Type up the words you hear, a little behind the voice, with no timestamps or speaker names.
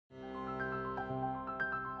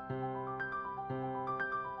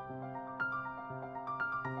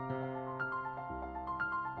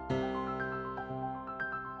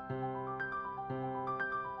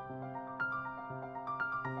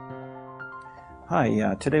Hi,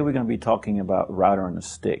 today we're going to be talking about router on a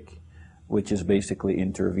stick, which is basically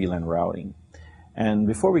InterVLAN routing. And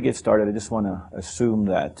before we get started, I just want to assume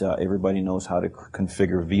that everybody knows how to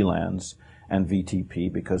configure VLANs and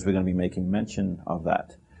VTP because we're going to be making mention of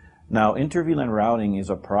that. Now, InterVLAN routing is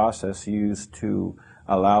a process used to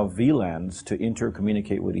allow VLANs to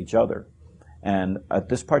intercommunicate with each other. And at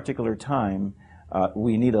this particular time,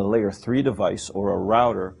 we need a layer 3 device or a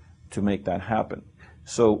router to make that happen.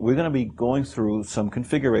 So we're going to be going through some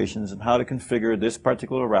configurations of how to configure this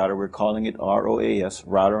particular router. We're calling it ROAS,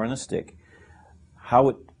 router on a stick, how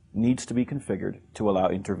it needs to be configured to allow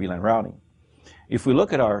InterVLAN routing. If we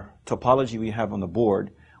look at our topology we have on the board,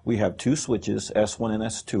 we have two switches, S1 and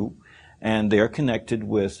S2, and they are connected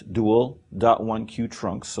with dual .1 queue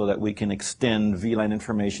trunks so that we can extend VLAN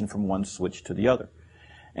information from one switch to the other.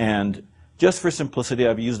 And just for simplicity,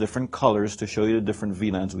 I've used different colors to show you the different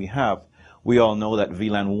VLANs we have. We all know that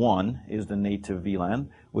VLAN 1 is the native VLAN,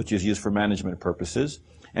 which is used for management purposes.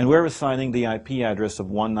 And we're assigning the IP address of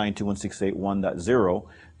 192.168.1.0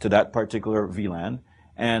 to that particular VLAN.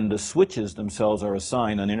 And the switches themselves are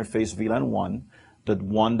assigned an interface VLAN 1, the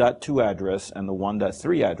 1.2 address, and the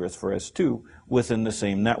 1.3 address for S2 within the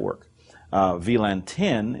same network. VLAN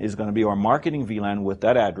 10 is going to be our marketing VLAN with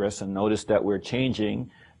that address. And notice that we're changing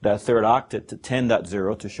that third octet to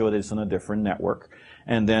 10.0 to show that it's on a different network.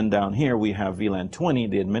 And then down here we have VLAN 20,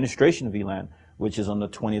 the administration VLAN, which is on the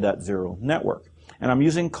 20.0 network. And I'm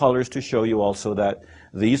using colors to show you also that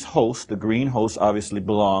these hosts, the green host obviously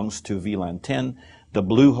belongs to VLAN 10, the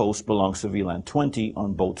blue host belongs to VLAN 20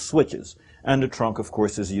 on both switches. And the trunk, of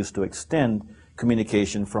course, is used to extend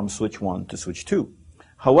communication from switch 1 to switch 2.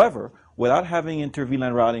 However, without having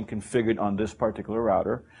InterVLAN routing configured on this particular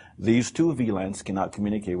router, these two VLANs cannot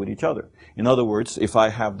communicate with each other. In other words, if I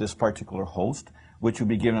have this particular host, which would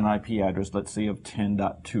be given an IP address, let's say, of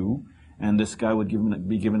 10.2, and this guy would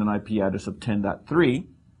be given an IP address of 10.3,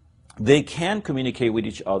 they can communicate with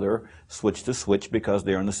each other switch to switch because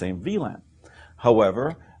they're on the same VLAN.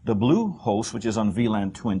 However, the blue host, which is on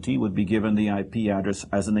VLAN 20, would be given the IP address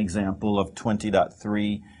as an example of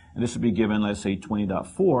 20.3, and this would be given, let's say,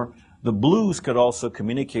 20.4. The blues could also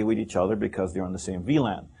communicate with each other because they're on the same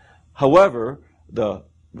VLAN. However, the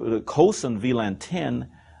hosts on VLAN 10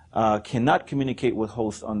 cannot communicate with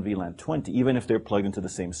hosts on VLAN 20, even if they're plugged into the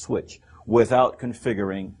same switch, without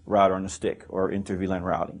configuring router on a stick or InterVLAN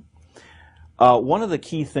routing. One of the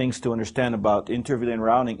key things to understand about InterVLAN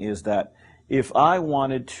routing is that if I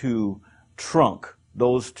wanted to trunk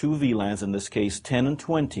those two VLANs, in this case 10 and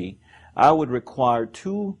 20, I would require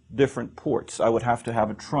two different ports. I would have to have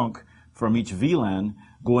a trunk from each VLAN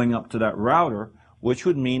going up to that router, which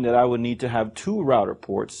would mean that I would need to have two router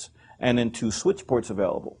ports and then two switch ports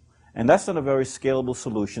available. And that's not a very scalable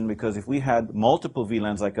solution because if we had multiple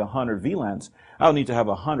VLANs, like 100 VLANs, I would need to have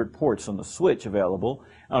 100 ports on the switch available,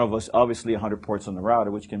 and obviously 100 ports on the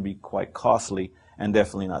router, which can be quite costly and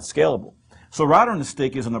definitely not scalable. So router on the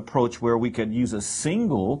stick is an approach where we could use a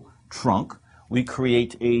single trunk. We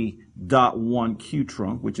create a .1 queue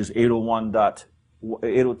trunk, which is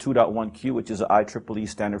 802.1 queue, which is an IEEE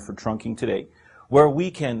standard for trunking today, where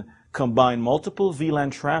we can combine multiple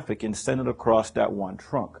VLAN traffic and send it across that one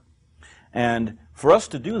trunk. And for us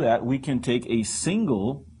to do that, we can take a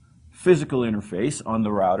single physical interface on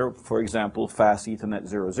the router, for example, fast Ethernet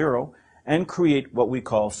 00, and create what we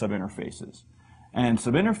call subinterfaces. And a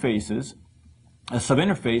subinterface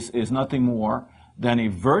is nothing more than a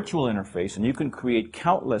virtual interface, and you can create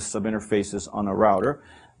countless subinterfaces on a router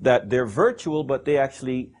that they're virtual, but they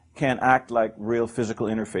actually can act like real physical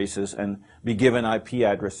interfaces and be given IP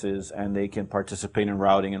addresses, and they can participate in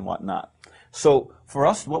routing and whatnot. So for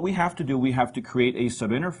us, what we have to do, we have to create a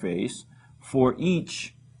subinterface for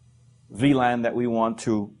each VLAN that we want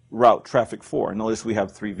to route traffic for. Notice we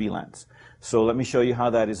have 3 VLANs. So let me show you how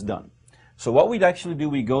that is done. So what we'd actually do,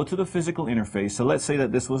 we go to the physical interface. So let's say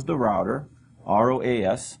that this was the router,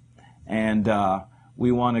 ROAS, and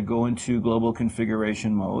we want to go into global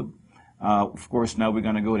configuration mode. Of course, now we're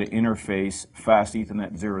going to go to interface fast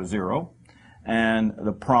Ethernet 00, and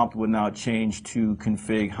the prompt would now change to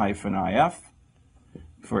config-if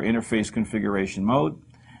for interface configuration mode.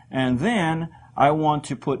 And then I want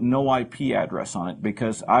to put no IP address on it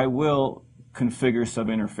because I will configure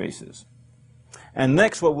subinterfaces. And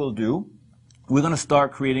next what we'll do, we're going to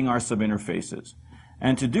start creating our subinterfaces.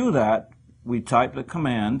 And to do that, we type the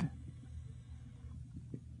command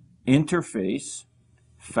interface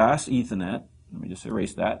fast Ethernet, let me just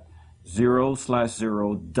erase that,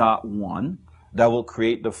 0/0.1. That will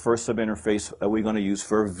create the first subinterface that we're going to use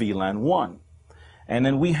for VLAN 1. And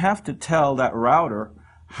then we have to tell that router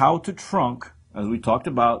how to trunk as we talked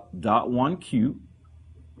about, .1Q.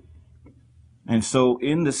 And so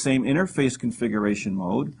in the same interface configuration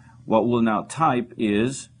mode, what we'll now type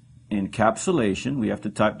is encapsulation. We have to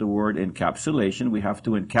type the word encapsulation. We have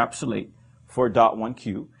to encapsulate for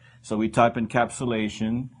 .1Q. So we type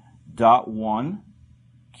encapsulation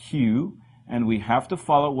 .1Q, and we have to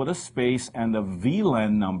follow with a space and the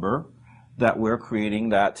VLAN number that we're creating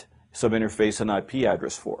that subinterface and IP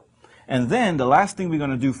address for. And then the last thing we're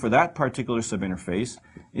going to do for that particular subinterface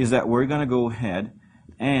is that we're going to go ahead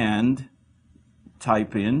and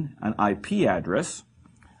type in an IP address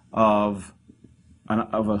of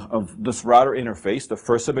this router interface, the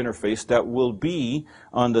first subinterface that will be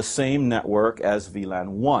on the same network as VLAN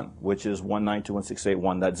 1, which is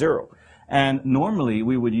 192.168.1.0. And normally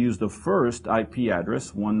we would use the first IP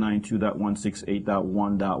address,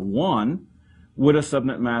 192.168.1.1, with a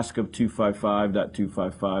subnet mask of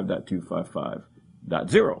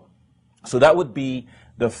 255.255.255.0. So that would be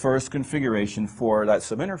the first configuration for that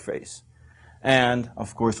subinterface. And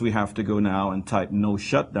of course we have to go now and type no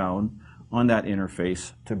shutdown on that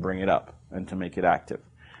interface to bring it up and to make it active.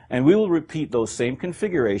 And we will repeat those same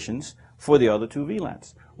configurations for the other two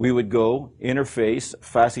VLANs. We would go interface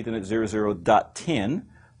fast Ethernet 00.10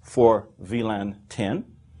 for VLAN 10.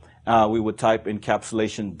 We would type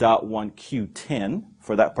encapsulation .1Q10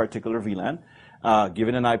 for that particular VLAN,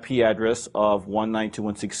 given an IP address of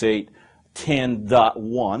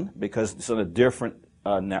 192.168.10.1 because it's on a different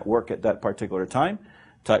network at that particular time.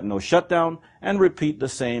 Type no shutdown and repeat the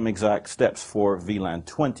same exact steps for VLAN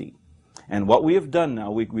 20. And what we have done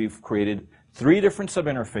now, we've created 3 different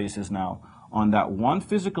subinterfaces now. On that one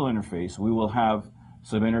physical interface, we will have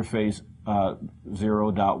subinterface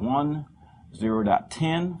 0.1,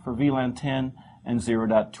 0.10 for VLAN 10, and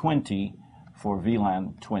 0.20 for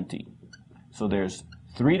VLAN 20. So there's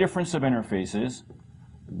 3 different subinterfaces,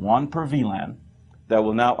 1 per VLAN, that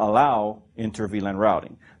will now allow InterVLAN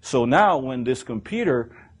routing. So now when this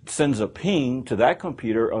computer sends a ping to that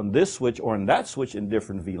computer on this switch or on that switch in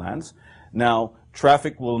different VLANs, now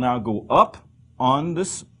traffic will now go up on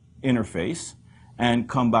this interface and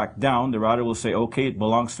come back down. The router will say, okay, it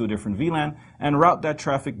belongs to a different VLAN, and route that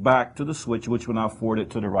traffic back to the switch, which will now forward it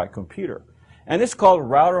to the right computer. And it's called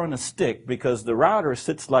router on a stick because the router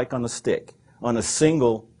sits like on a stick on a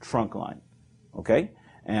single trunk line. Okay?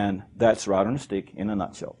 And that's router on a stick in a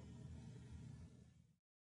nutshell.